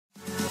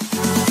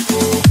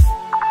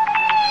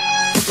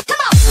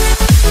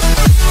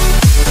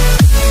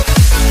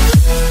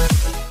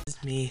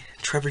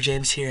Trevor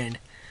James here, and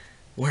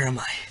where am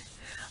I?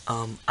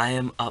 I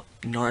am up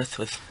north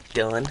with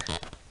Dylan.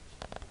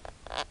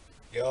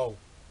 Yo.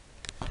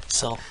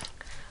 So,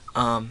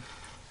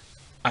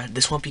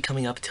 this won't be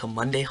coming up till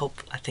Monday.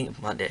 I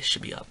think Monday it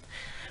should be up.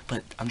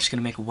 But I'm just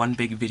gonna make one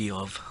big video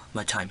of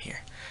my time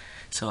here.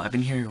 So I've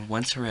been here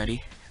once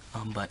already,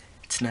 but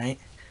tonight,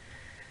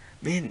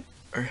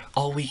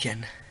 all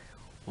weekend,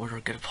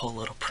 we're gonna pull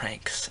little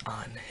pranks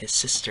on his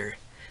sister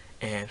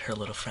and her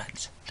little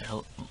friends. They're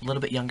a little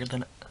bit younger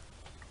than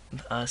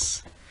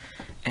us,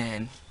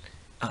 and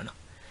I don't know.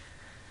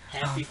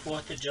 Happy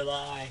 4th of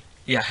July.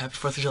 Yeah, happy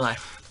 4th of July.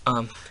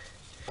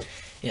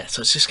 Yeah,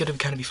 so it's just gonna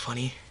kind of be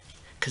funny,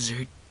 cause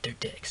they're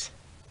dicks.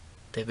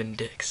 They've been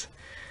dicks.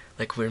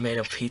 Like, we made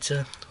a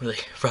pizza. We're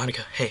like,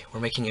 Veronica, hey, we're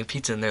making a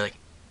pizza, and they're like,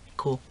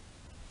 cool.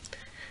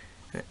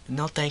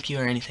 No thank you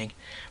or anything.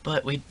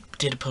 But we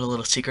did put a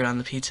little secret on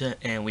the pizza,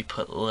 and we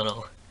put a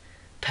little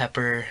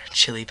pepper,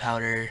 chili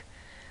powder,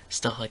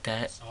 stuff like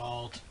that.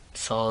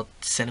 Salt,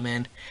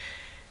 cinnamon.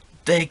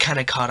 They kind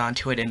of caught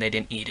onto it, and they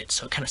didn't eat it,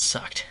 so it kind of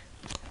sucked.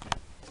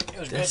 It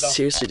was Did I good, though.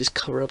 seriously just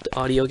cover up the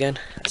audio again?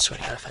 I swear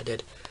to God if I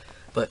did.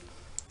 But,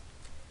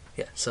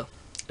 yeah, so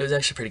it was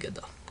actually pretty good,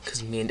 though,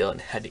 because me and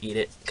Dylan had to eat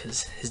it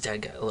because his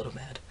dad got a little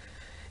mad,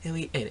 and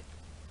we ate it.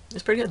 It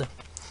was pretty good,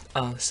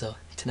 though. So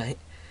tonight,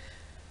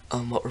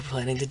 what we're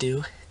planning to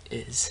do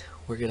is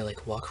we're gonna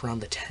like walk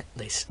around the tent.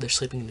 They're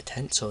sleeping in the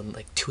tent, so in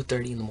like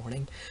 2:30 in the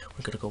morning,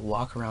 we're gonna go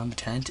walk around the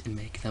tent and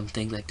make them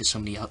think like there's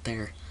somebody out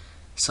there,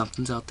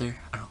 something's out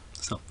there. I don't know.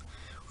 So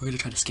we're gonna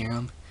try to scare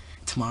them.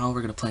 Tomorrow we're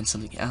gonna plan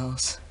something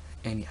else,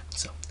 and yeah.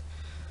 So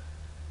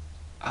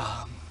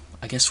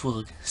I guess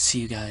we'll see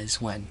you guys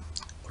when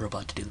we're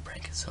about to do the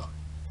prank. So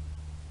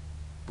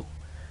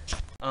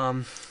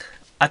boom.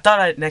 I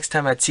thought next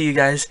time I'd see you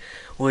guys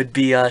would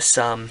be us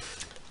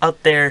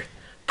out there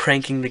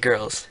pranking the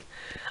girls.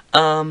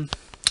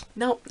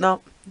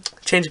 No,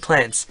 change of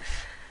plans.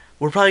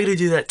 We're probably gonna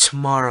do that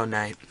tomorrow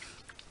night,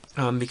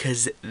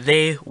 because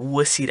they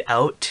wussied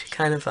out,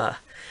 kind of,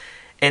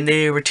 and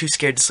they were too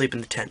scared to sleep in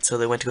the tent, so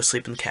they went to go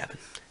sleep in the cabin.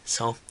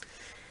 So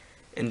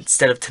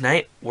instead of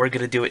tonight, we're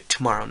gonna do it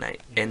tomorrow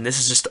night, and this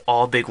is just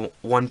one big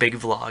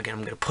vlog, and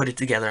I'm gonna put it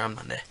together on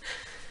Monday.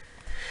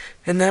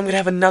 And then I'm gonna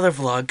have another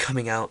vlog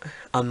coming out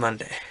on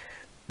Monday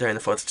during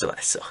the 4th of July,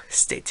 so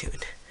stay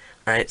tuned.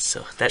 Alright,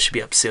 so that should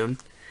be up soon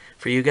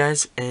for you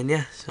guys, and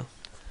yeah, so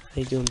how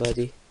you doing,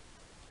 buddy?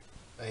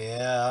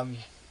 Yeah, I'm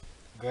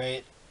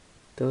great.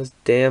 Those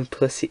damn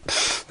pussy.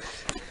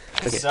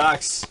 It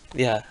sucks.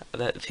 Yeah,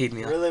 that peed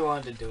me I off. really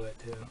wanted to do it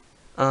too.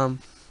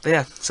 But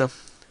yeah, so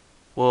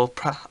I'll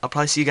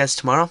probably see you guys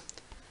tomorrow.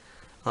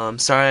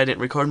 Sorry I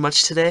didn't record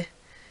much today.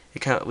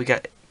 We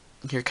got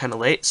here kind of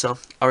late, so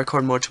I'll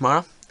record more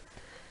tomorrow.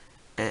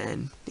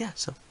 And yeah,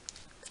 so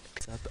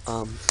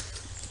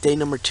day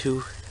number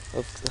 2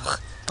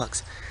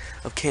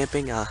 of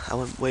camping. I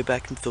went way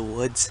back into the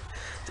woods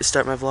to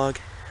start my vlog.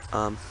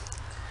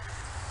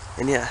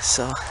 And yeah,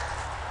 so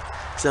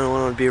I don't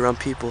want to be around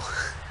people.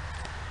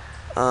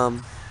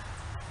 And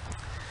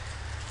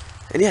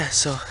yeah,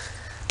 so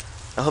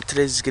I hope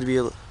today's is gonna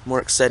be more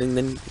exciting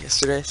than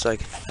yesterday, so I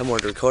have more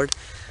to record.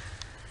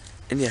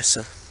 And yeah,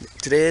 so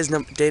today is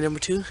day number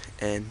 2,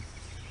 and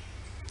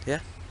yeah,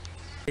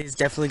 it's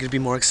definitely gonna be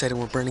more exciting.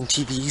 We're burning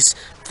TVs,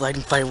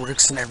 lighting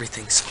fireworks, and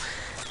everything. So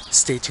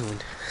stay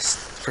tuned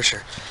for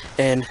sure.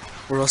 And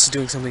we're also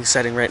doing something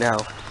exciting right now.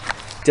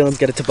 Dylan's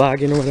got a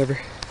toboggan or whatever,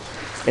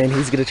 and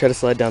he's gonna try to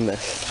slide down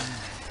this.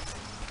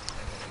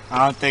 I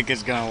don't think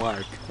it's gonna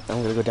work.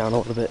 I'm gonna go down a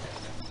little bit.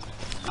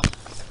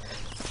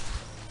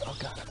 Oh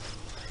God.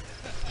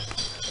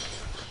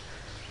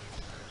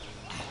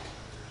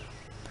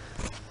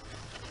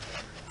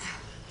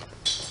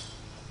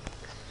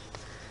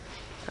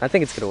 I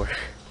think it's gonna work.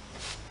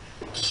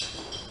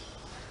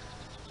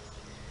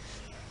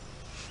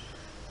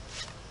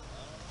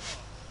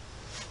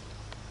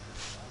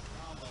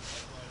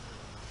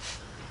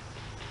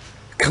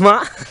 Come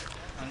on.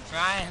 I'm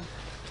trying.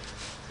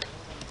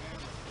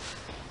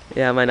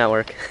 Yeah, it might not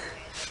work.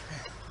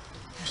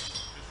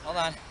 Hold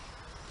on.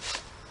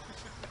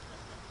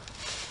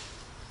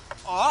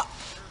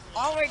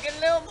 Oh, we get a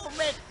little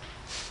movement.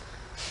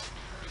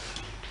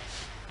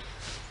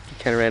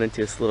 Kind of ran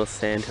into this little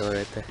sand hill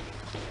right there.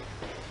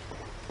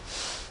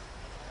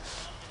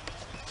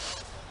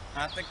 I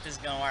don't think this is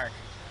gonna work.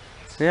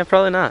 Yeah,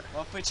 probably not.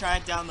 What if we try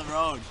it down the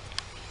road?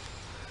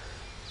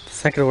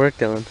 It's not gonna work,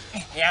 Dylan.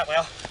 Yeah,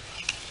 well,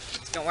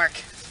 it's gonna work.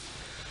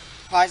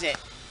 Pause it.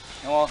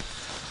 Well,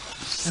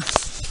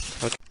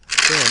 Okay.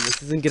 Damn,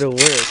 this isn't gonna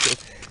work.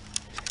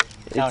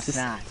 no, it's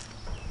not.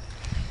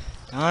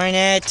 Darn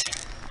it.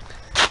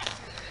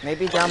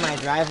 Maybe down my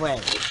driveway.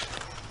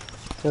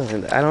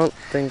 Dylan, I don't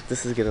think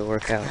this is gonna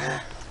work out.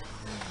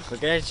 We're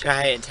gonna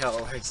try it until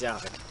it works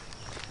out.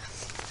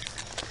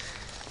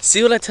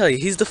 See what I tell you?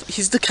 He's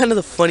the kind of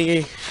the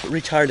funny,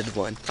 retarded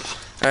one.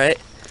 All right.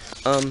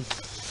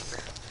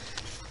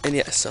 And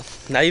yeah, so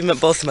now you've met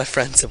both of my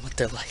friends and what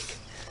they're like.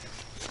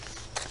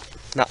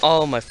 Not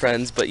all of my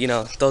friends, but you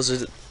know,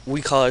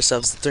 we call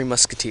ourselves the 3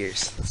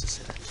 Musketeers. Let's just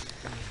say that.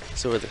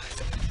 So we're the,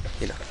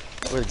 you know,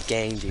 we're the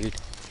gang, dude.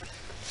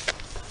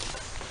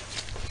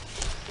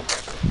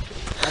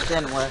 That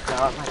didn't work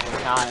out like I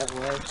thought it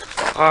would.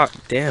 Oh,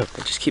 damn.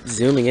 I just keep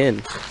zooming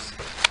in.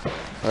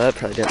 Well, that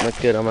probably didn't look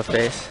good on my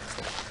face.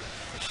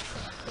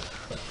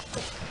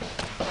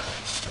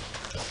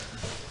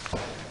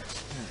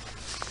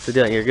 So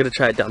Dylan, you're gonna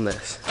try it down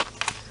this.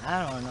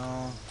 I don't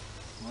know.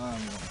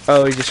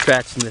 Oh, you're just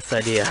scratching this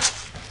idea.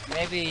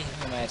 Maybe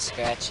we might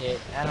scratch it.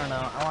 I don't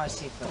know. I want to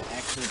see if it'll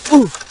actually.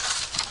 Ooh!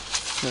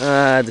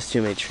 There's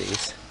too many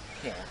trees.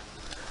 Yeah.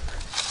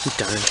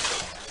 Darn.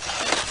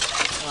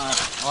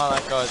 I want to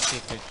let go and see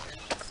if it.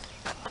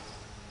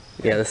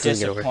 Yeah, this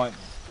isn't gonna work.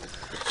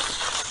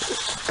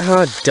 Disappointment.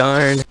 Oh,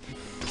 darn.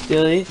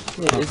 Dilly,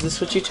 is this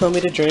what you told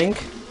me to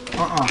drink?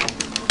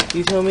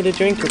 You told me to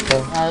drink it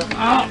though.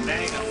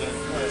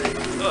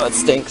 Oh, it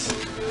stinks.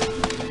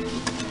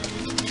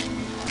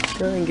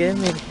 Dylan, give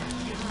me.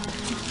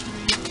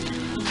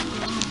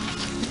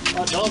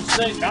 Oh, don't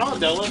stink now,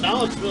 Dylan.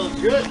 Now it smells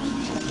good.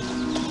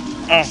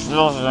 It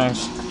smells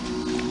nice.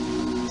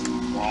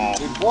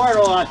 You poured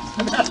one.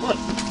 That was,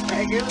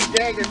 he was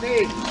gagging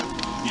me.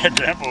 Yeah,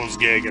 that was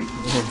gagging.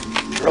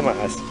 Come on,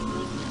 us.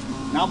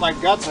 Now my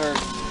guts hurt.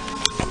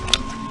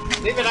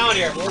 Leave it out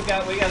here. We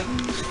got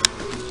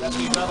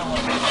another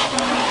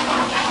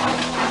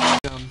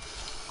one.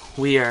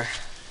 We are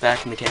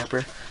back in the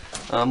camper.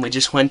 We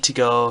just went to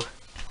go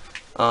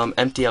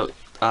empty out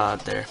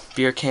their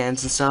beer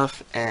cans and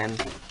stuff,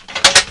 and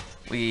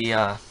we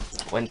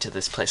went to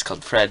this place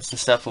called Fred's and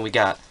stuff, and we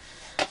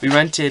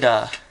rented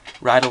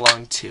Ride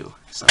Along 2,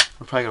 so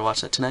we're probably gonna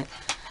watch that tonight.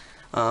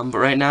 But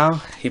right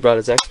now he brought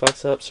his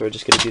Xbox up, so we're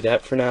just gonna do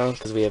that for now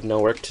because we have no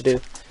work to do.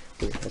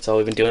 That's all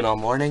we've been doing all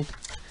morning,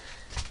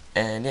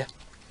 and yeah.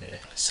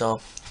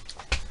 So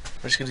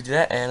we're just gonna do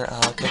that, and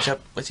I'll catch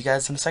up with you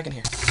guys in a second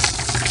here.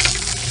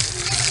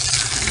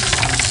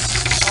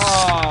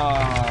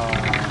 Oh,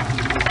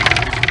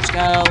 it's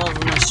got all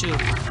over my shoe.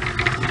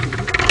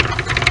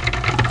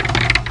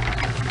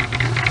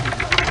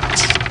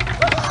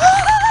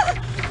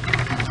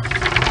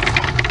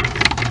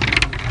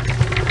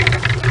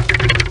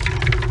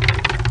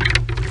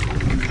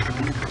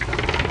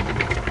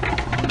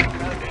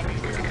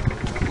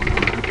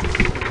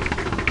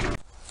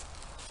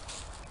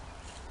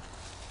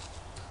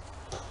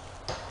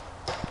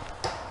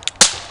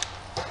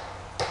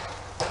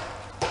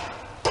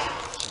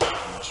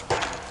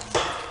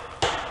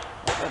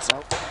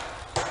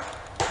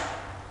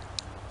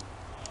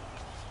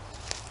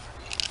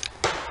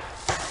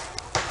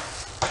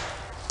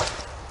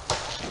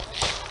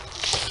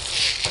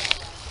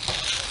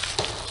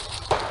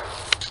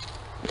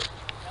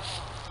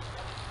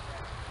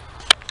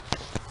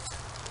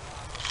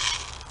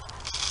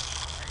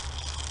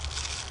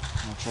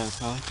 Try the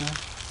Pelican?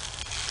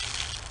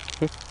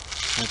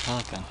 Try the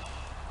Pelican.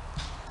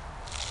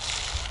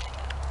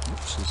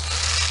 Oopsies.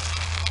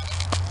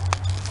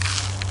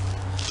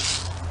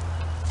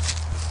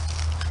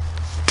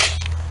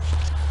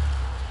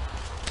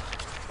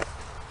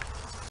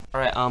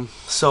 Alright,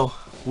 so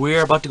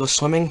we're about to go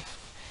swimming.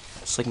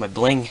 It's like my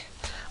bling.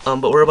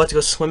 But we're about to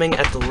go swimming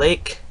at the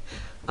lake.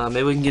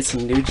 Maybe we can get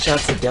some nude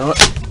shots of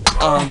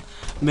Dylan.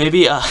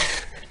 Maybe,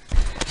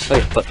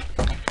 wait, but,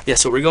 yeah,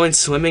 so we're going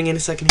swimming in a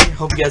second here.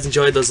 Hope you guys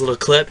enjoyed those little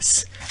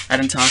clips. I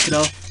didn't talk at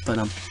all, but,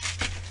 I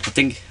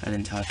think I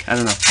didn't talk. I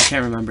don't know. I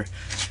can't remember.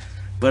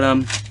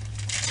 But,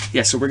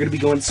 yeah, so we're going to be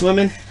going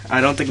swimming.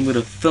 I don't think I'm going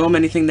to film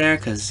anything there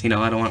because, you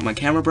know, I don't want my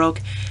camera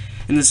broke.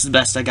 And this is the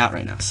best I got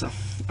right now, so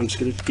I'm just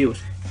going to do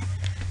it.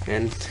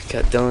 And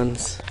got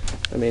Dylan's,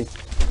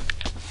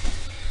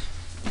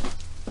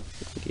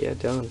 yeah,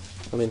 Dylan,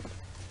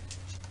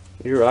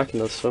 you're rocking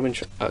those swimming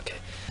okay.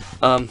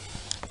 But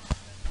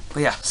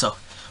yeah, so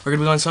we're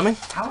gonna be going swimming.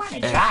 I want to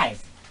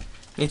drive.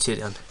 Me too,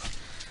 Dylan.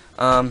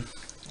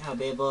 I'll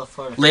be able to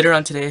afford it. Later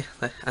on today,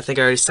 I think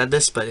I already said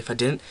this, but if I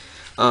didn't,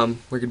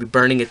 we're gonna be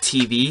burning a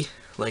TV.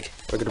 Like,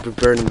 we're gonna be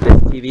burning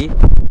this TV.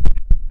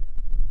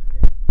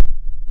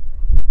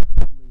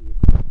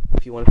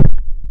 If you want to,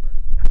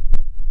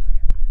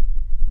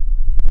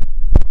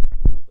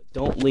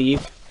 don't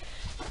leave,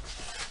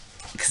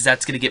 because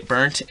that's gonna get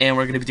burnt, and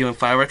we're gonna be doing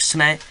fireworks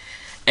tonight,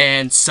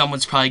 and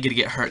someone's probably gonna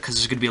get hurt because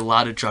there's gonna be a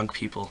lot of drunk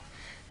people.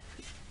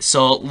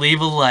 So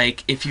leave a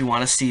like if you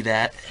want to see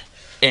that,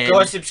 and go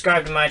and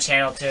subscribe to my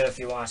channel too if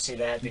you want to see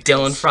that.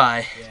 Dylan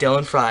Fry, yeah.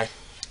 Dylan Fry.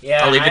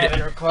 Yeah,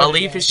 I'll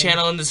leave his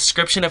channel in the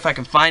description if I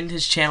can find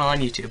his channel on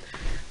YouTube.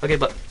 Okay,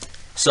 but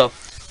so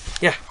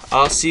yeah,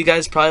 I'll see you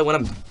guys probably when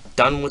I'm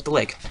done with the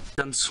lake.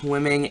 Done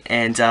swimming,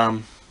 and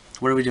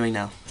what are we doing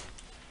now?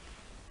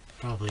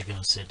 Probably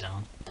go sit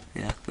down.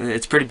 Yeah,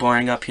 it's pretty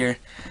boring up here.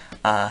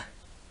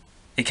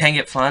 It can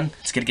get fun.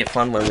 It's gonna get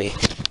fun when we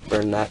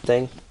burn that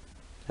thing.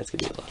 That's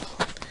gonna be a lot of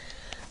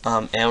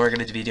fun. And we're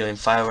gonna be doing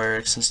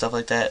fireworks and stuff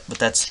like that, but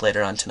that's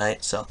later on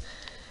tonight, so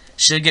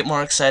should get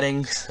more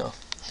exciting. So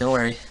don't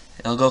worry,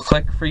 it'll go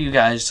quick for you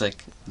guys.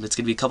 Like, it's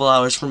gonna be a couple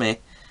hours for me.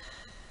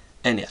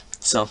 And yeah,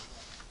 so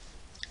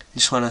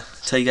just wanna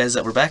tell you guys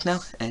that we're back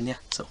now, and yeah,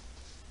 so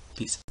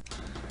peace.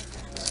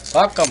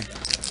 Welcome.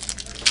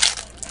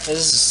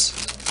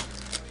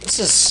 This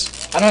is.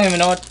 I don't even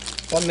know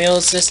what meal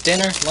is this.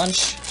 Dinner,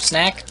 lunch,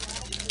 snack,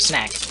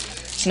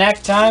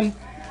 snack time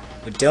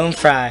with Dylan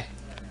Fry.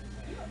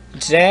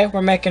 Today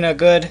we're making a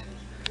good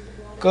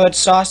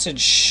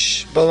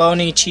sausage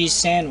bologna cheese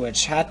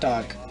sandwich hot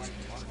dog.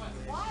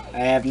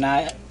 I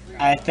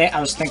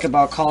was thinking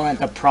about calling it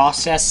the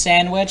processed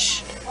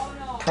sandwich.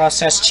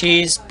 Processed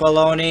cheese,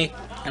 bologna,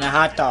 and a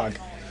hot dog.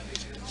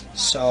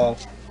 So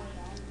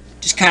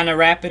just kind of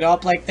wrap it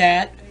up like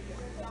that,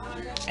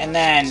 and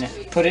then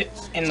put it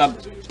in the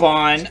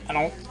bun. I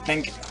don't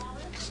think.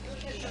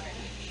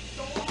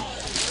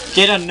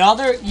 Get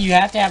another. You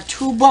have to have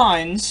 2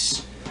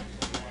 buns,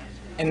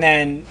 and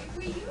then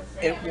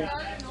it will.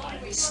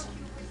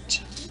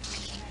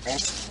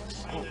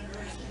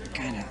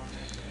 Kind of.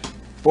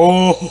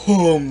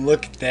 Boom!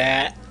 Look at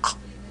that.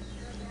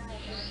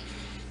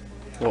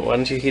 Well, why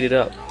don't you heat it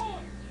up?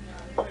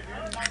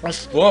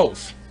 That's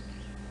gross.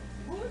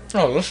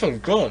 Oh, this is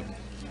good.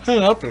 Heat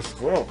it up is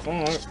gross.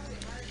 Alright.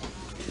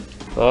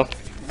 Well,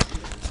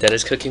 that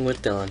is Cooking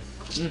with Dylan.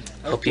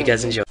 Hope you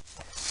guys enjoy.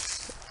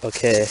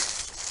 Okay,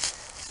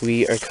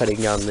 we are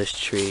cutting down this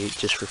tree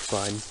just for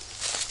fun.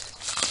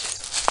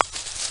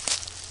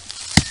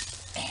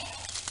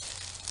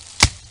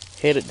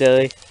 Hit it,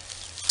 Dilly.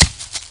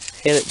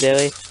 Hit it,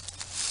 Dilly.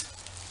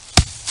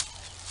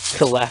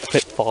 The laugh when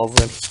it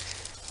falls in.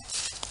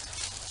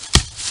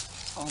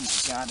 Oh my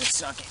god, it's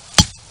sucking.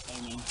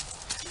 Aiming.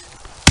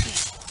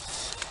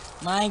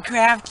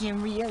 Minecraft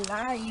in real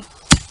life.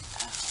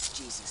 Oh,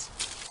 Jesus.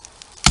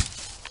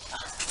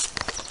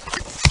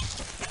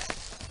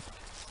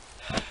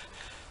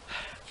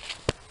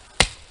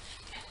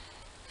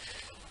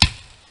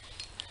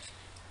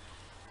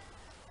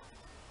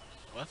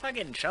 What if I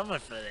get in trouble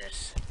for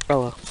this?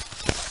 Oh well.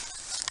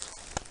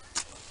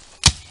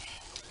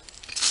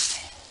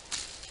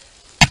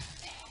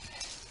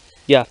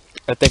 Yeah,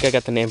 I think I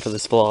got the name for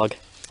this vlog.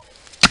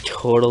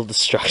 Total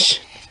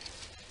destruction.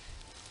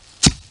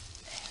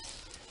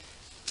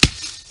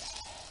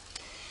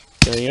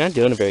 No, you're not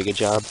doing a very good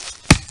job.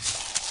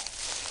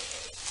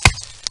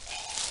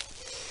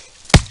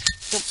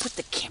 Don't put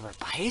the camera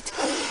by it.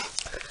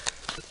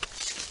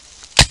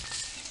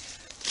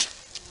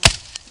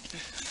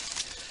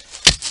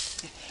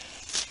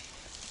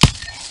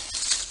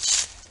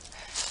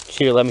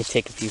 Here, let me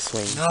take a few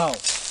swings. No.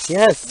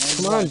 Yes,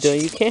 come on,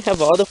 Dylan. You can't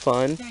have all the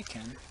fun. I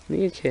can. No,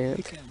 you can't.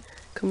 You can.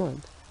 Come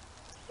on.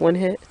 1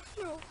 hit?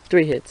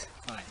 3 hits.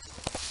 Fine.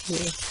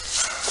 Yeah.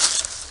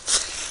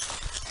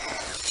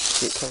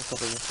 Here, come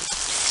cover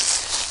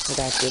this. I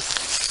got this.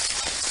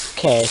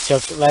 Okay, so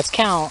let's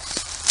count.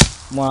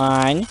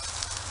 1,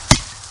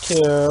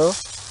 2,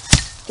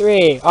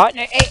 3. Oh,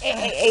 no,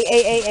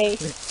 hey.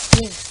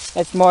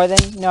 That's more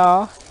than,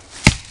 no.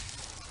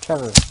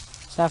 Trevor,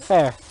 it's not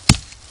fair.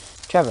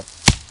 Trevor,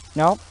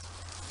 nope.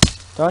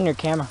 Throw in your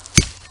camera.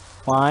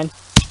 1,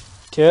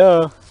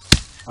 2.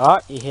 Oh,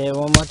 you hit it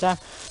one more time.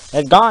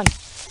 It's gone.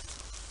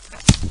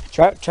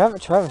 Trevor.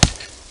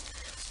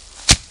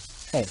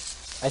 Hey,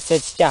 I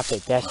said stop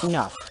it. That's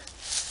enough.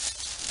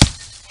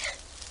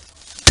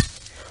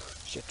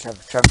 Shit,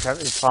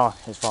 Trevor, it's falling.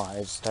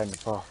 It's starting to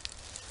fall.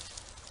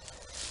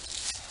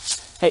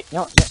 Hey,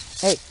 no.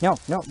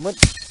 What?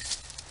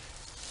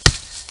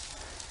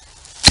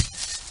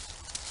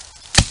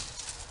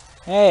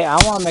 Hey, I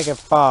want to make it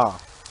fall.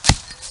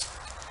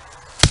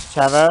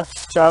 Trevor.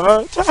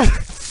 Okay.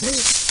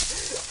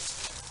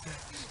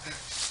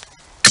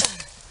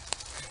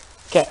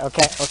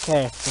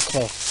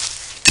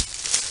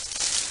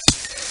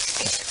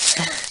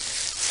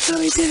 Oh,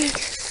 we did it.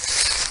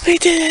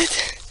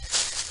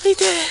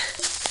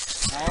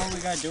 How are we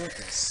gonna do with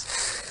this?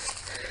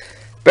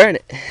 Burn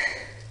it.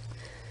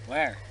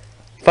 Where?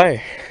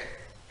 Fire.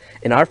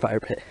 In our fire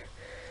pit.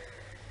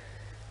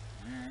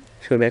 Alright.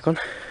 Should we make one?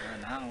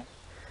 Not now.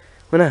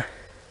 Why not?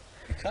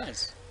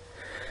 Because.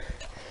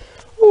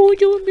 Oh,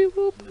 you want me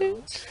real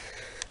quick?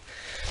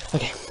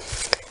 Okay.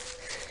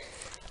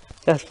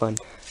 That's fun.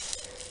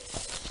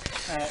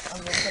 Alright, I'm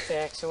gonna put the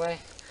axe away.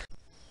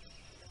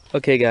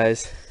 Okay,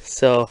 guys.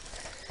 So,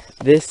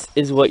 this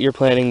is what you're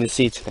planning to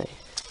see tonight.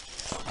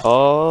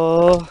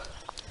 All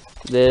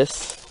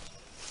this.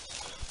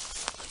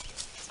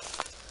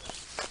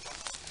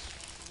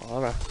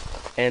 Alright.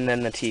 And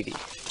then the TV.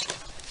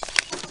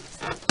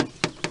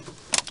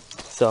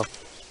 So,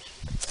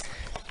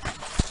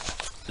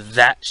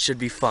 that should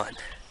be fun.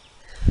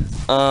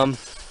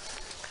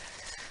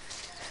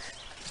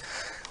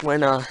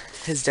 When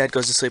his dad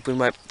goes to sleep,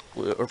 we're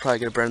probably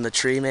gonna burn the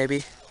tree,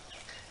 maybe.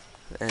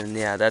 And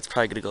yeah, that's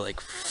probably gonna go like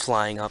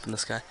flying up in the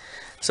sky.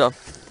 So,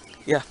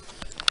 yeah,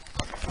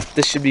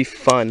 this should be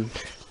fun.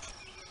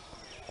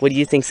 What do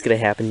you think's gonna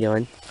happen,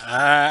 Dylan?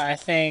 I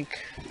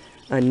think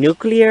A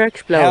nuclear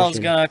explosion. hell's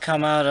gonna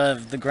come out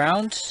of the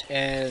ground,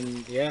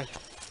 and yeah.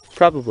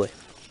 Probably.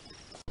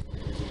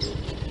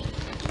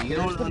 You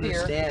don't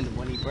understand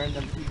when he burned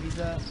them TVs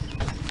up.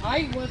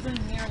 I wasn't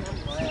here, and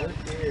I'm I was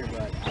here,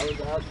 but I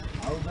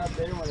was up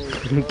there when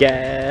it was.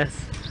 Gas.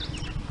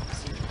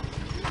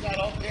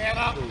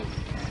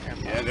 glad.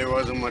 Yeah, there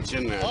wasn't much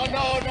in there. Oh,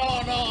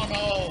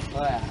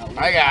 yeah.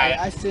 I got it.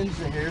 I singed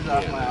the hairs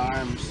off my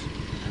arms.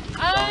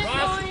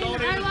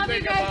 I love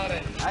you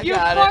guys. I You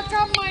got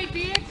fuck up my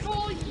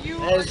vehicle,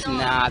 you it. It's are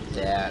not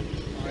that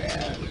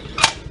bad.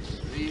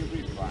 You'll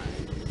be fine.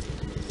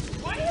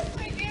 Why is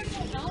my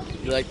vehicle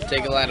melting? You like to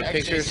take a lot of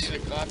pictures?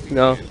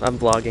 No, I'm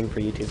vlogging for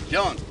YouTube.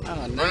 Dylan,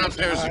 Oh, run up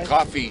there. There's a Alright.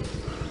 coffee.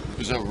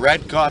 There's a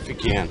red coffee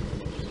can.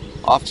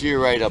 Off to your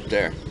right up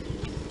there.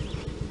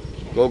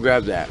 Go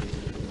grab that.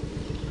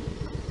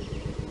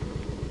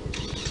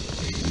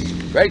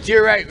 Right to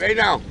your right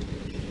now.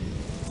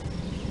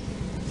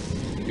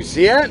 You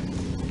see it?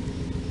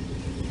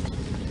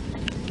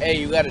 Hey,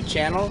 you got a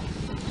channel?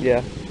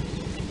 Yeah.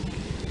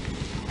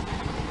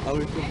 How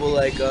many people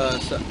like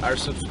are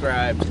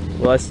subscribed?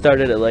 Well, I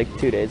started it like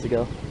 2 days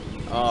ago.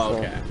 Oh, so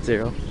okay.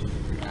 0.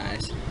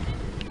 Nice.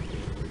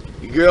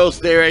 You girls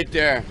stay right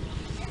there.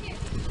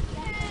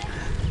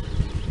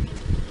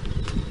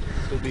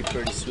 This will be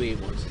pretty sweet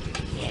once.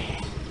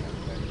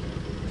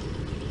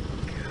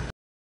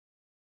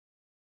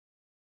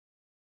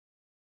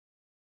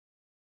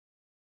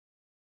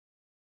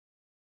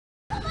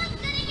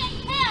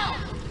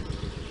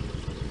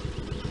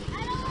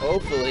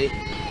 Hopefully.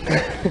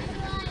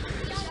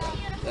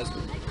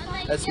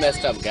 That's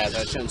messed up, guys.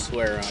 I shouldn't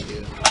swear around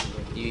you.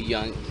 You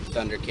young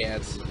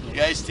Thundercats. You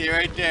guys stay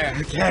right there.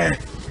 Okay.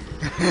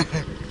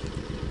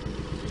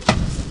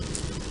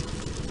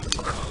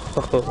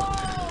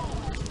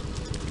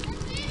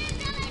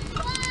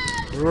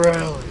 Really?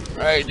 All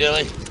right,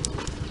 Dilly.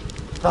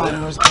 Thought it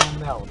was gonna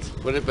melt.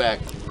 Put it back.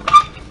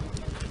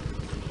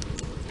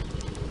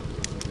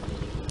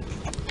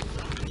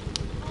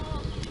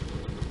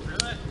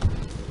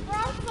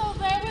 Russell,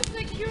 that was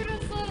the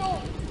cutest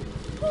little.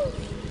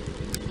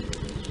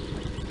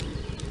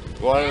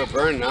 Go out of the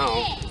burn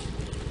now.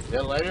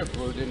 That lighter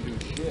fluid didn't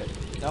do shit.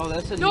 No,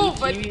 that's a No, new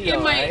but TV in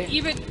though, my right?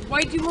 even.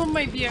 Why'd you move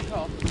my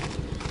vehicle?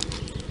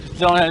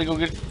 Dylan had to go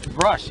get the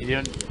brush. He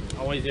didn't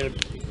always did.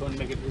 He couldn't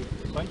make it through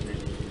the country.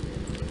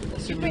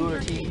 That's a You've been newer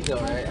drinking. TV though,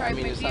 right? I Drive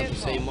mean, my it's not the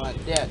vehicle. same one.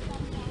 Dad,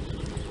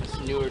 that's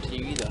a newer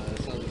TV though.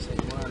 That's not the same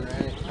one,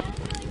 right?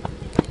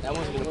 That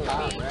one's gonna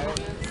pop, right?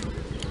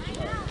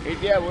 Hey,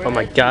 Dad, where Oh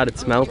my that god, TV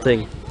it's come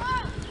melting. from?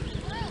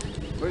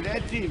 Where'd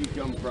that TV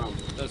come from?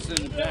 That's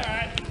in the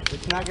back.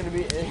 It's not gonna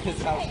be.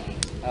 It's not.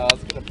 Oh,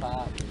 it's gonna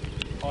pop.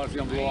 Oh, it's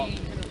gonna blow up.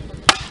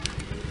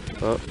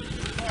 Oh,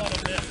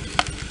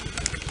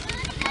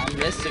 I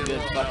missed a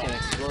good fucking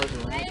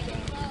explosion right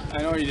there. I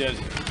know you did.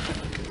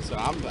 So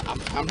I'm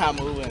not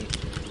moving.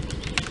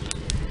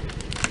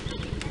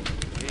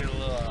 Need a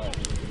little,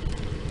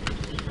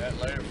 that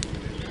lighter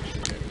fluid didn't do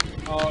shit.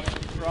 Oh,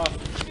 Ross,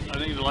 I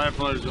think the lighter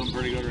fluid is doing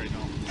pretty good right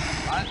now.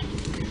 What?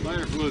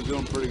 Lighter fluid is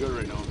doing pretty good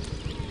right now.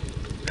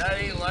 That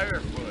ain't lighter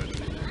fluid.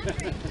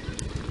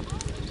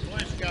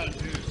 Boy Scout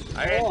juice. I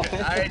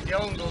had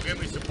Dylan go get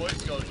me some Boy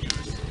Scout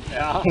juice.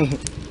 Yeah.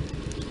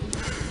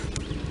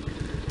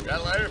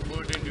 That lighter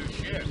fluid didn't do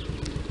shit.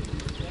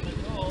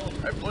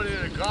 I put it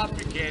in a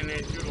coffee can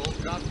and threw the whole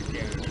coffee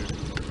can in there.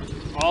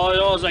 All I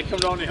know is I come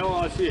down the hill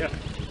and I see it.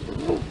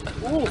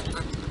 Ooh.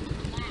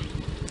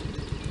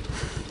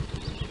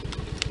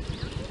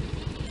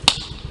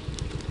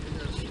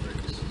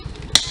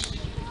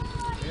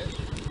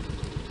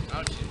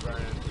 Now she's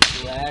burning.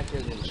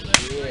 Blacker than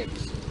shit.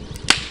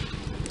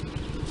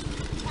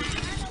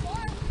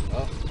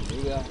 Oh, here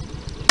we go.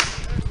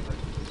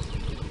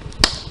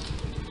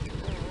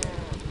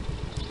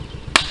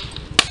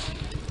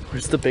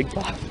 where's the big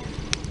box?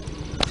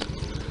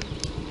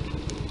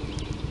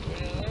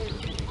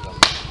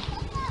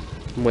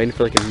 I'm waiting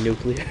for like a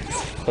nuclear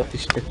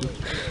explosion.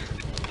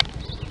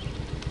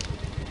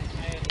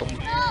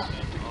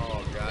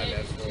 Oh god,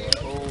 that's full.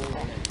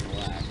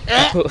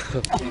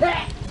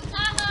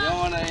 You don't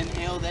want to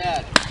inhale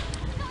that.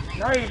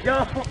 No, you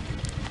don't.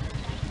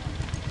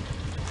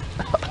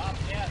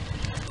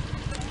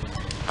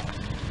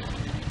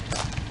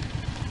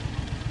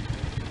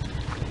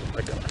 Oh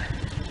my god.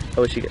 I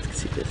wish you guys could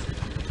see this.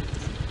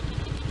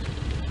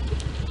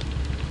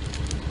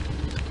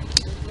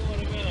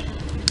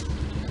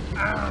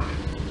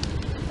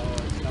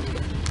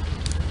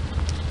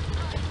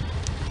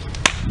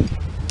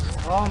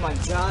 Oh my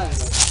god.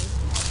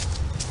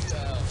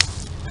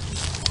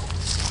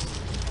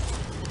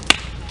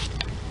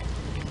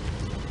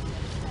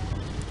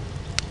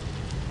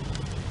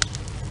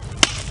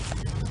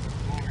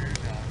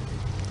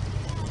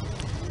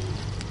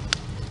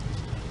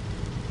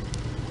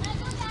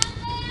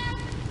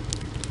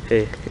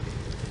 Hey,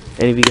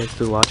 any of you guys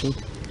still watching? You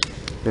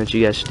know what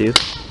you guys should do? You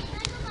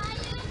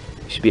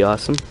should be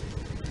awesome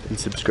and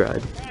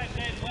subscribe.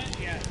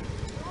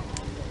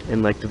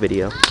 And like the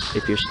video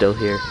if you're still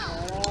here.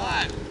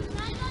 What?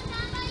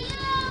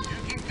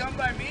 You can come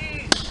by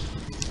me.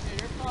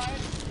 You're fine.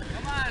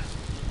 Come on.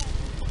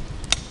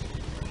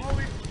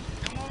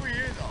 Come over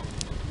here though.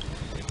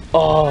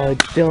 Oh,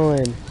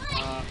 Dylan.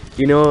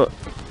 You know,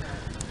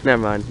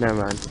 never mind.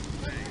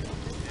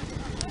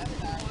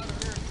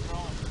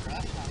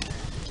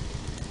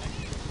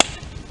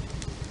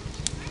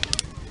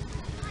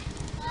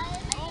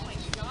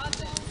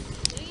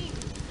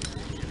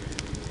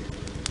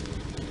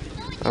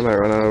 I might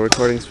run out of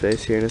recording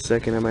space here in a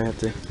second. I might have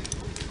to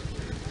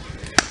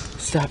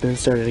stop and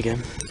start it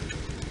again.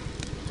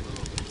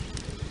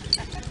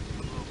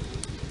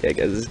 Yeah,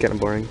 guys, this is kind of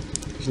boring.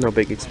 There's no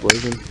big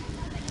explosion.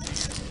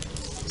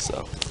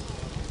 So,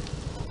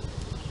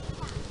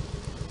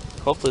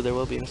 hopefully there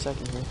will be in a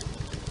second here.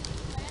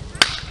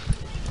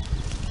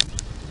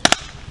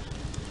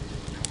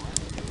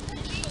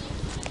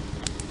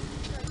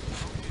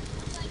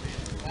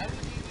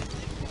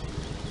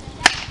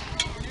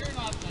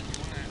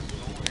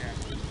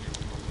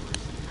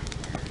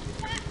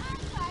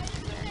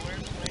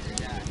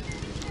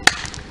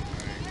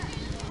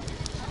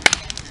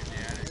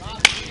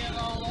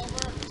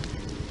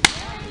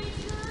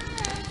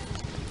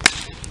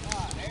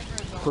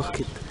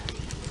 Look at that.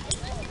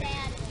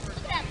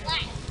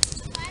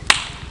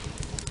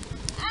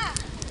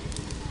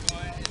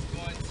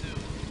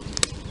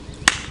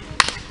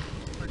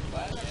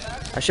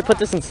 I should put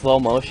this in slow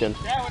motion.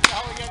 Yeah, what the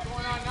hell we got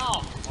going on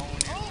now?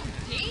 Oh,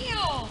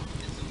 damn!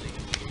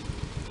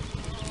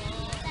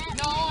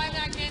 No, I'm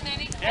not getting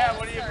any closer. Yeah,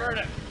 what are you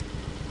burning?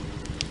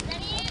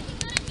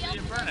 What are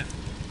you burning?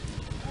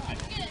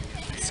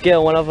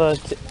 Scale 1 over,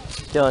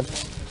 Dylan.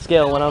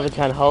 Scale 1 over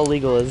 10. How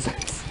illegal is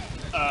this?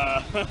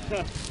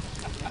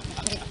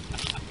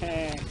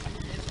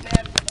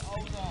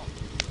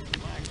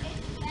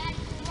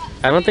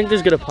 I don't think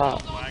there's gonna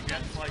pop.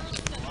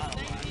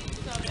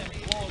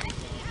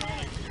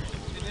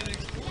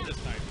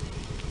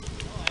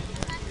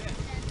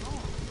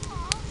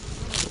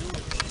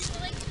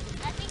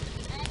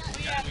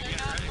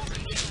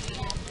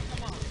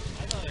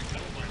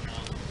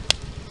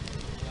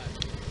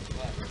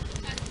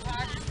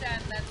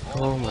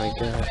 Oh my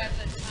god.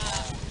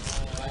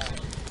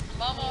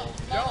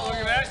 Don't look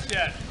at that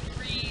shit.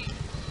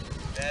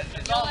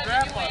 It's all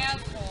grandpa.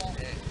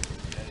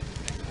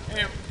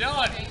 Hey,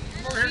 Dylan,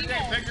 come over here and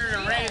take pictures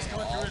of rays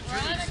coming through the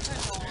trees.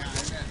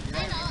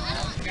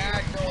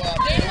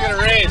 Look at a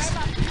rays.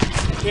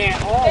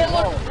 Can't. They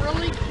look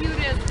really cute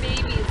as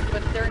babies,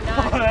 but they're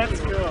not. Oh, that's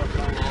cool.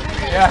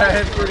 Yeah,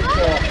 that's pretty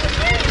cool.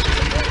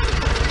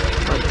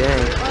 Oh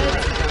dang.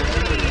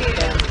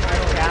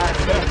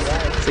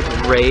 It's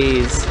like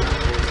rays.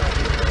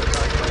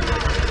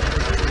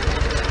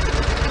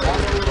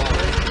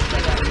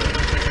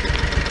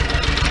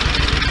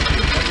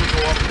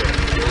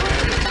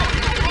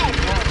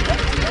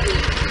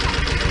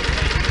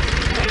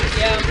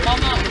 Yeah,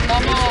 Mama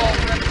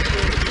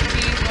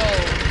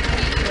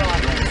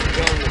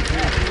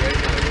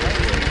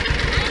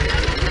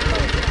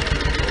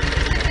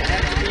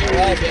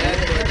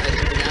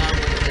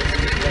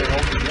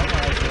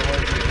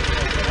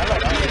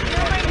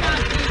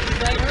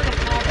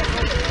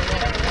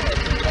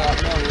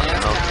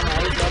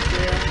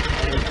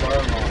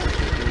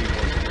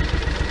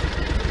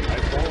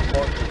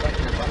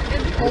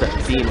Look at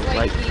that beam of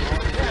light.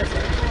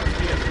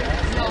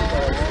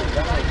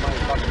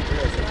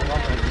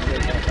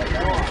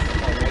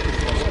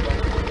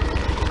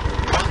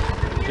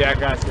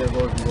 Jackass said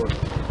board and board.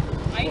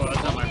 Well,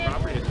 that's not my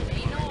property.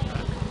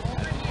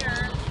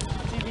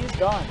 TV's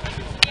gone.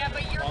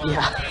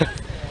 Yeah.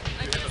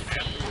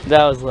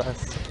 That was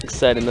less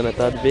exciting than I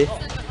thought it'd be.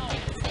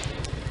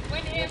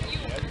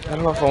 I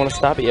don't know if I want to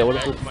stop it yet. What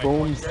if it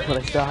booms when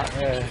I stop?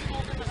 Yeah. This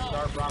is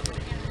our property.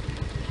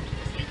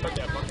 You put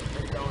that fucking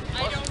thing down.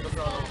 I don't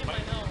smell it in my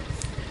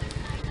nose.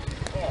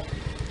 Oh.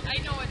 I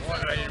know it's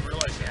What? I didn't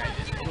realize that.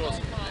 Yeah, you want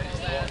to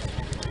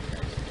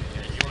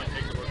take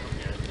a look from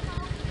here.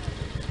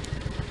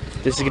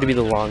 This is going to be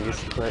the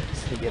longest clip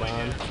to get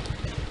on.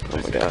 Oh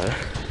my god.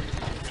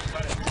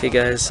 Okay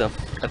guys, so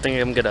I think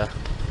I'm going to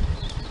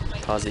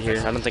pause it here.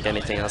 I don't think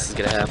anything else is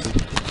going to happen.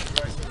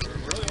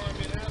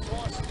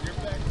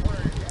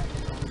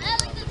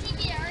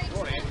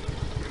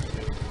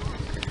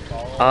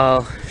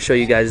 I'll show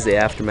you guys the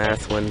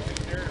aftermath when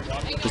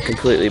it's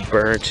completely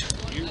burnt.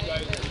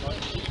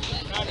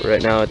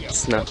 Right now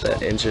it's not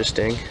that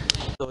interesting.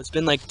 So it's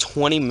been like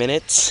 20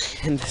 minutes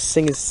and this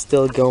thing is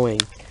still going.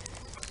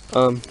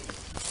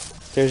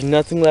 There's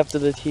nothing left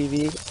of the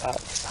TV. It's hot.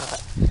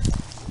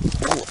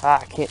 Ooh,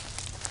 I can't.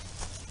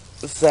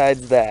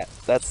 Besides that,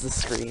 that's the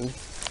screen.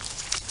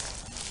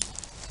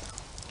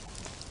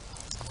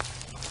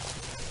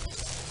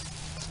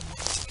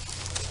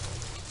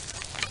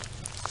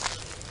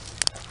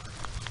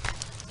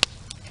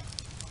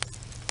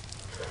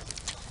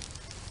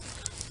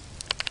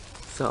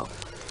 So,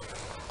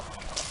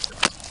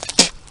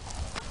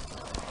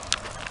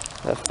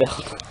 that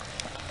failed.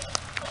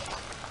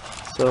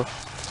 So,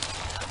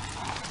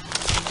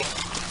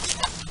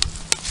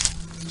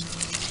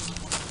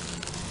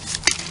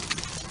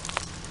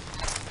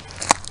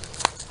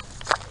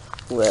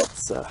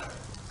 let's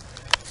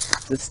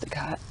this stick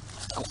hot.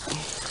 Oh.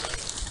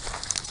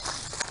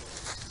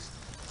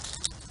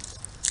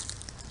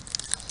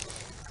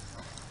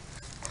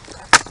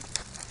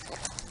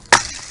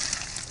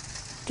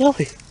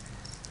 Delphi.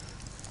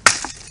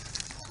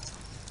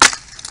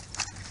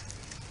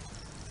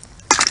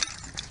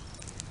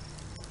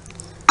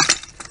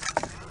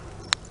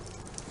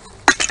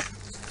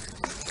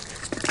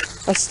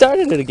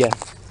 started it again.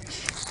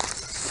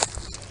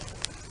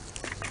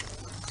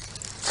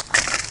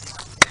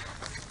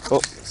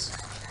 Oh.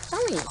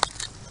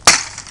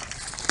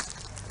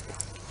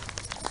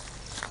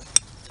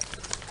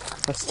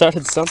 I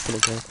started something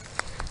again.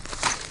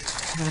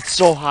 It's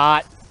so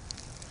hot.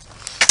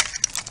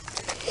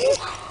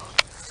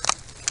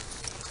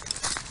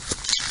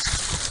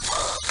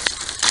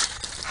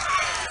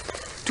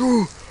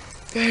 Dude,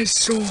 that is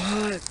so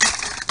hot.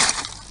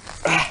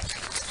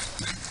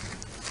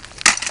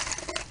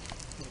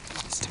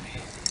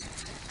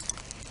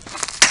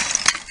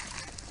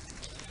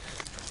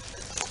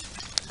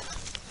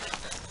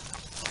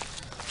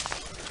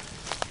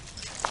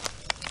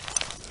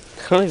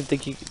 I don't even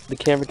think the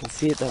camera can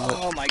see it that much.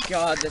 Oh my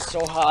god, that's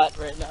so hot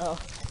right now.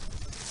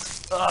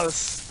 Oh,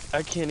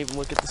 I can't even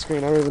look at the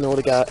screen. I don't even know what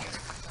I got.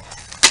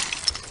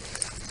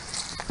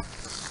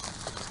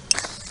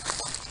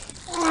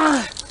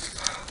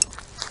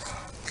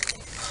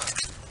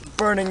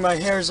 Burning my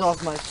hairs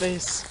off my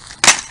face.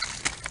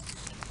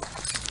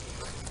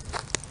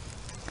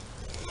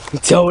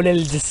 Total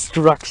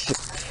destruction.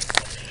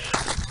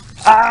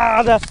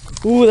 Ah, that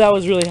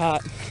was really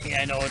hot.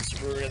 Yeah, I know,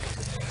 it's really...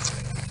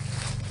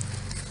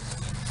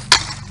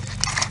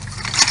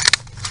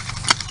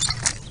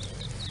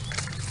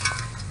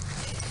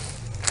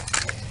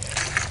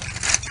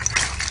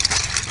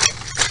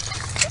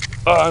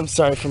 Oh, I'm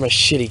sorry for my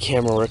shitty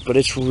camera work, but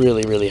it's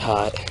really, really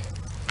hot.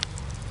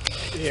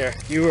 Here,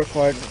 you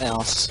record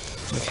else.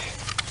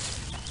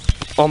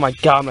 Oh my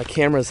god, my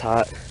camera's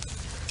hot.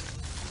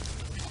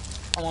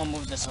 I want to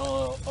move this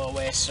all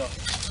away so...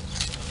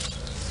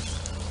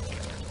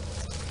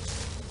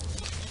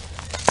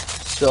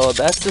 So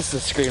that's just the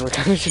screen. We're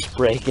kind of just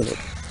breaking it.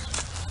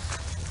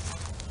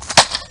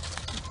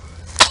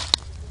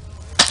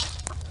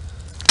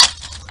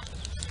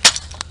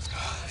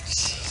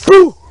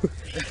 Woo!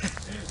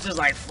 Just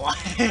like fly.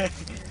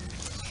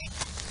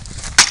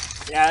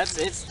 Yeah,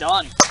 it's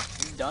done.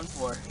 It's done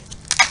for.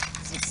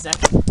 6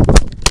 seconds.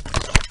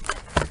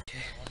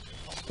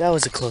 That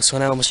was a close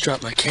one. I almost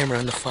dropped my camera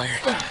on the fire.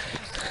 What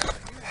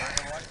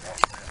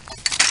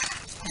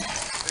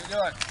are you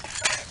doing?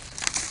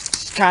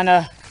 Just kind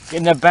of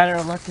getting a better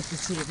look at the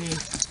TV.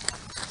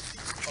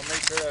 I'll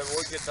make sure that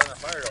wood gets on the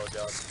fire though,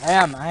 John.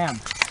 I am.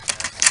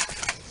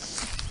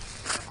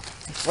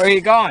 Where are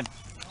you going?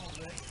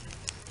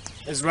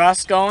 Is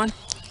Russ going?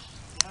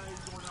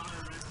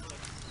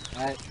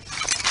 Alright.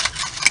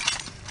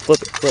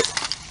 Flip it, flip.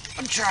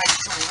 I'm trying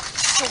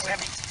so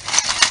heavy.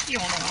 You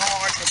don't know how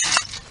hard this is.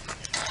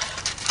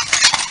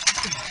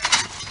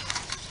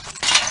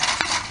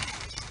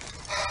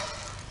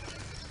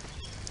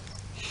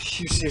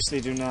 You seriously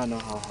do not know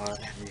how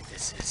heavy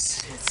this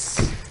is.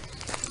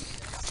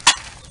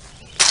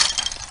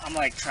 I'm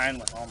like trying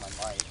with all my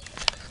might.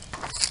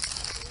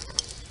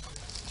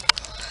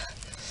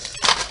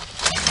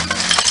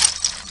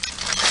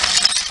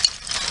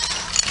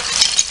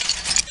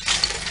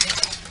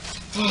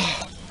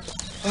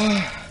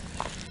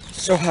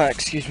 So hot,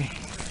 excuse me.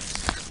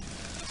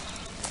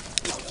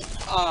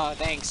 Oh,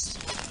 thanks.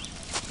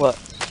 What?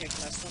 Kicked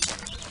my stomach.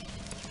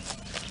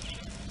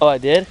 Oh, I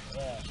did?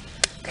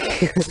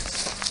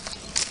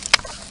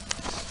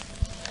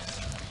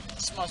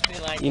 This must be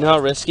like... You know how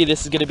risky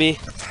this is gonna be?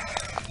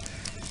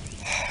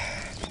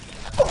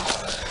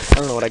 I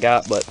don't know what I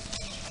got, but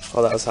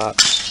oh, that was hot.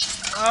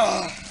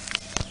 Oh.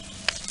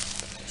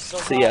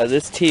 So yeah,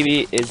 this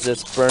TV is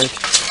just burnt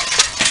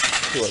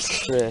to a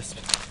crisp.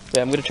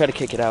 Yeah, I'm gonna try to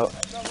kick it out.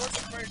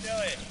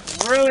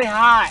 Really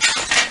hot.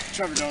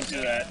 Trevor, don't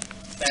do that.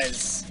 That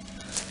is...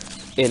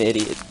 An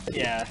idiot.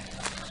 Yeah.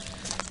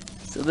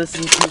 So this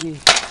is the TV.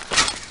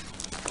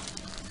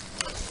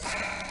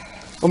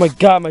 Oh my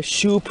god, my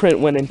shoe print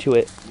went into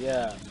it.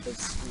 Yeah,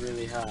 it's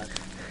really hot.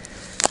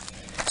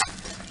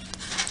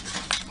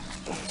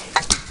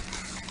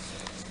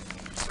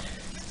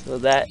 So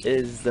that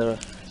is the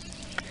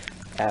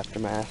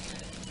aftermath.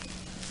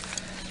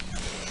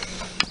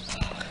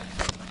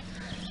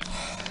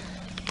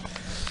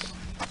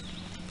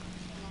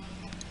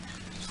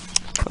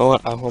 Oh,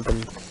 I'm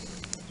hoping.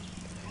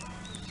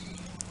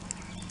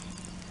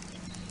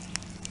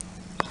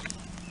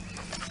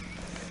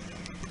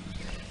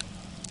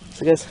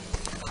 So guys,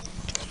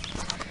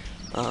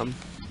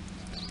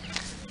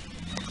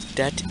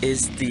 that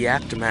is the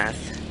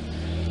aftermath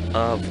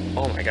of,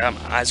 oh my god,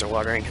 my eyes are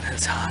watering,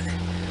 that's hot.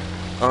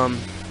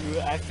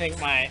 I think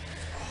my...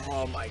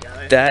 Oh my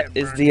god. That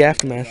is the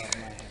aftermath.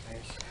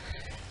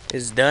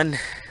 Is done.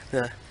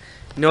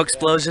 No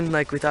explosion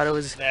like we thought it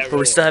was, but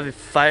we still have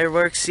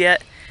fireworks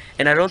yet.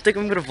 And I don't think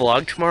I'm gonna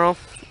vlog tomorrow,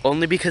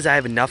 only because I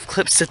have enough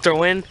clips to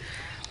throw in.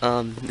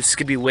 This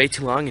could be way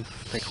too long and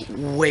like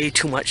way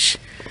too much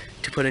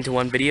to put into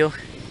one video.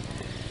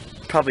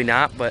 Probably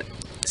not, but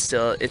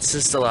still, it's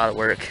just a lot of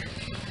work.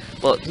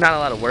 Well, not a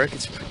lot of work,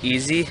 it's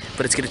easy,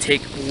 but it's gonna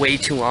take way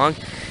too long.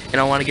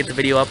 And I wanna get the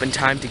video up in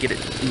time to get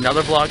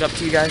another vlog up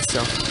to you guys, so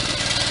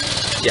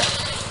yeah.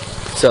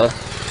 So,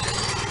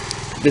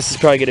 this is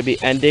probably gonna be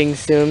ending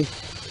soon.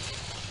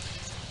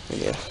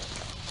 And yeah.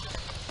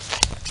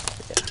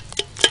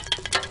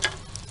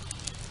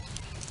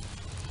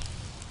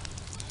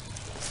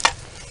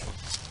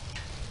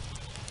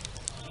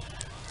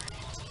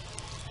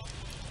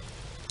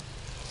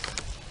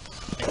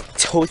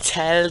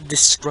 total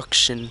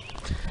destruction.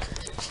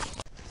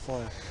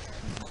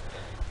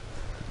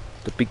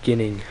 The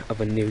beginning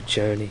of a new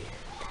journey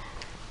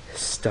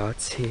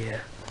starts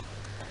here.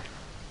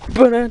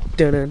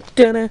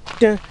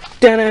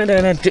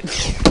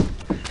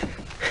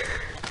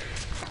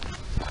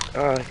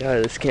 Oh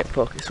god, this can't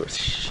focus with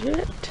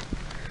shit.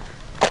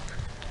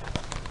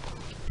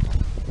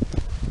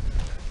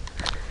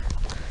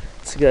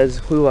 So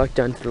guys, we walked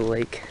down to the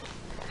lake.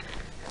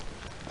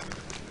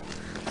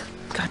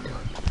 God damn.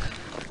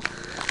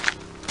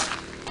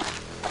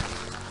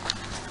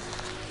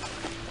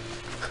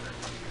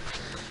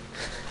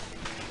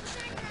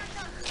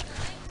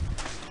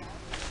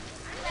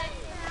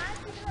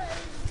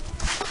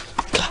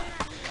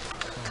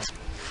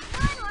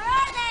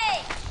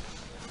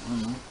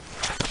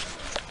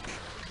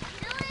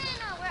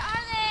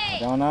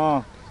 Don't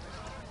know.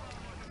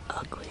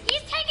 Ugly.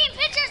 He's taking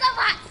pictures of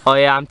us! Oh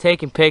yeah, I'm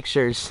taking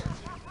pictures.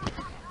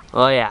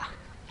 Oh yeah.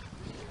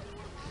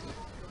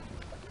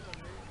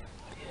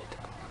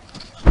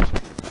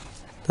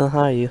 How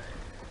are you?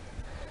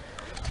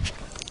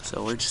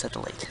 So we're just at the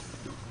lake.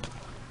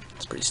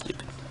 It's pretty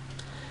stupid.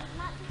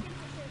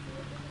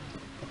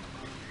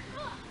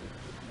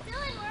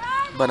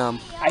 But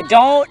I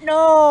don't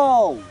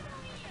know.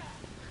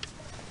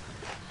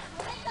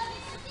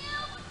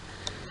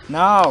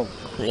 No.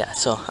 yeah,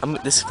 so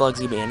this vlog's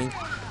gonna be ending.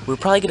 We're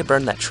probably gonna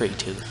burn that tree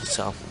too,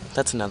 so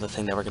that's another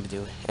thing that we're gonna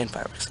do, and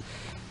fireworks.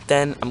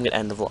 Then I'm gonna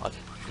end the vlog,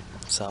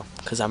 so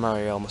because I'm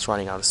already almost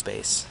running out of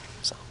space.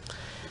 So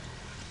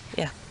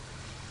yeah,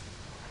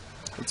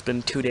 it's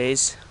been 2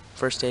 days.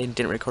 First day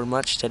didn't record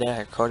much. Today I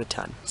recorded a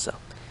ton. So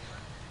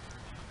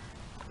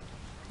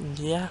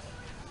yeah,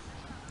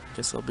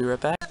 guess I'll be right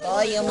back.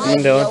 What are you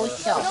doing?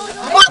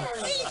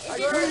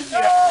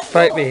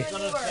 Fight me.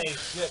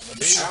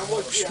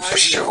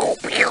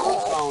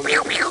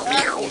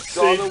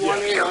 Saw the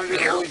one here,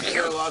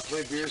 I lost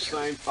my beer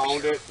sign,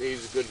 found it,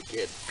 he's a good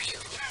kid.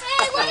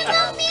 Hey, what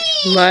about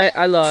me?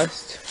 I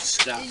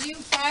lost. Did you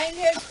find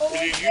it?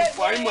 Did you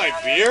find my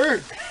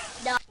beer?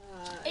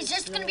 It's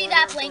just gonna be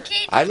that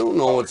blanket. I don't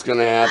know what's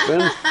gonna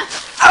happen.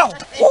 Ow!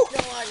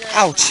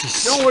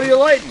 Ouch! No, what are you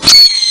lighting?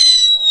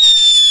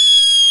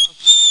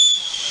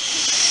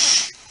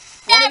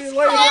 That's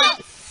cool.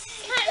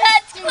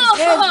 That's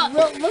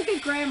cool. Look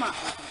at Grandma.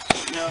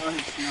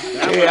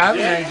 Hey, I have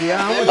an idea.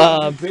 How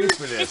much did you pay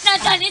for this? It's not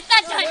done. It's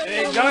not done. It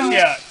ain't done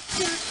yet.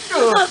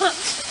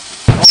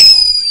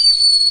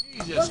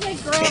 Look at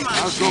Grandma.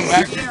 Let's go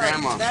back to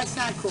Grandma. That's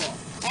not cool.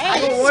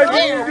 Well, what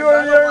did you do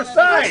on the other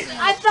side?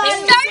 I thought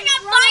It's starting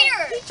on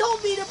fire. he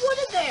told me to put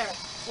it there.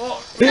 Well,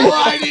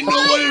 I didn't know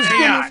what it was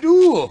gonna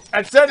do.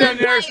 I said on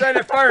the other side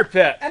of the fire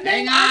pit. And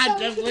then Hang on,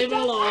 just leave it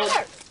alone.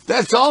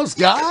 That's all it's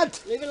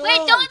got? Leave it alone.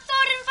 Wait, don't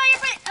throw it in the fire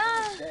pit.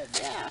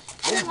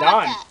 It's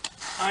done.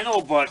 I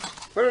know, but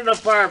put it in the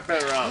fire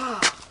pit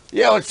around.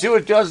 Yeah, let's see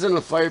what it does in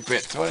the fire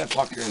pit. Throw that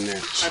fucker in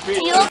there.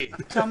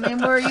 Tell me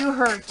where you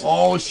hurt.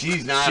 Oh,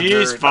 she's not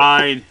She's hurt.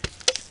 fine.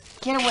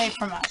 Get away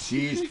from us.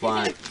 She's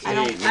fine. I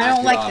don't- Hey, I don't knock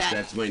it like off. that.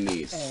 That's my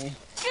niece.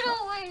 Get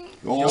away.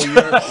 Oh,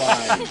 you're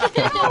fine.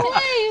 Get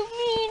away,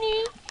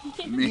 meanie.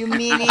 You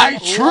meanie. I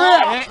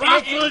tripped.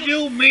 That's what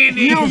you meanie.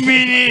 You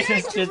meanie.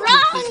 Just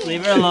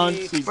leave her alone.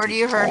 Where do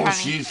you hurt, Oh, honey?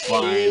 she's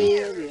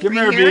fine. Come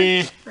here,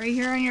 here? bee. Right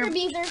here on your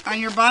Beaver.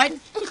 butt?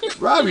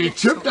 Robbie, you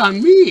tripped on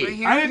Right me.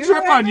 here? I didn't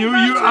trip on you.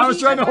 I was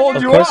trying to hold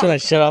Of you course, up. when I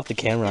shut off the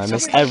camera, I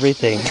missed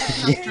everything.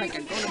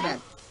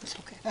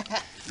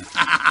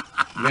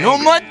 No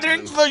more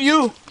drinks for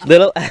you.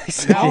 Little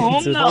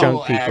accidents with no.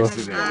 drunk people.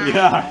 Accident.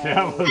 Yeah,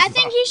 that was. I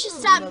think he should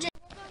stop drinking.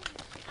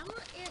 I want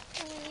air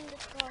cleaning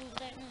this one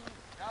today.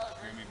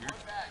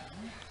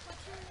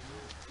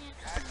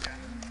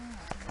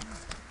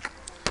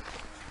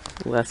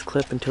 Last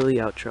clip until the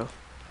outro.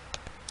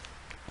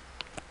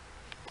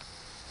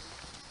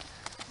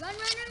 Run, run,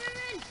 run, run,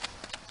 run.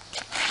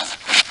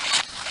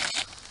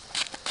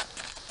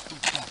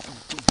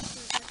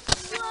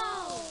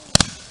 Whoa.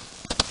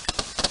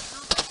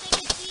 I think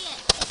I see it.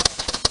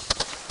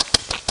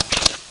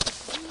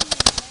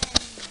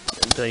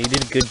 So you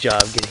did a good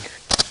job getting.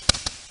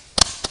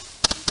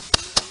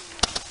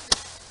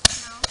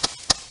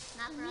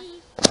 Not for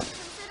me. Come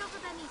sit over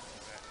by me.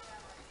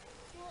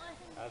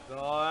 That's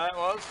all that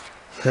was?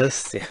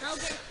 This, yeah.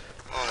 Okay.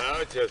 Oh, that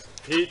was just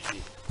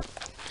peachy.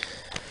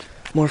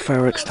 More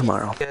fireworks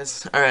tomorrow.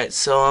 Guys, alright,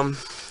 so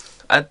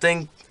I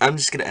think I'm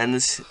just gonna end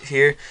this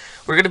here.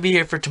 We're gonna be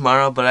here for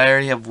tomorrow, but I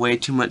already have way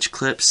too much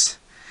clips,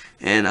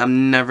 and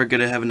I'm never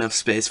gonna have enough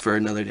space for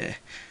another day.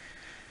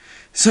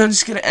 So I'm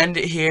just gonna end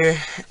it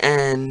here,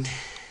 and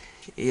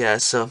yeah,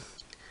 so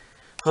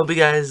hope you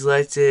guys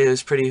liked it. It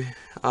was pretty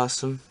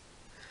awesome.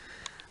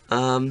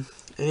 And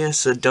yeah,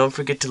 so don't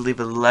forget to leave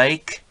a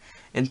like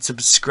and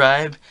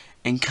subscribe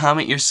and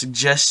comment your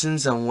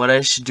suggestions on what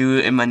I should do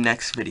in my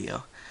next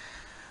video.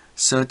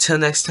 So until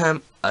next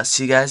time, I'll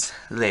see you guys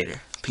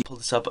later. Pull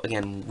this up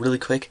again really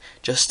quick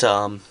just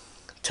to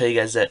tell you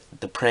guys that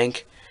the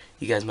prank,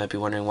 you guys might be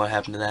wondering what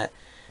happened to that.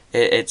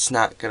 It's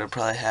not gonna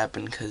probably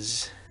happen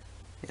because,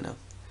 you know,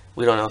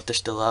 we don't know if they're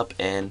still up,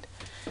 and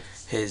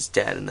his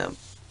dad and them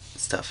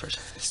stuff are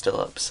still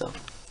up, so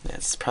yeah,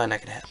 it's probably not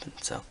gonna happen.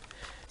 So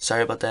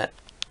sorry about that,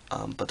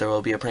 but there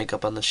will be a prank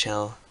up on the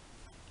channel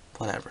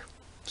whenever.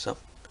 So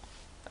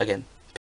again,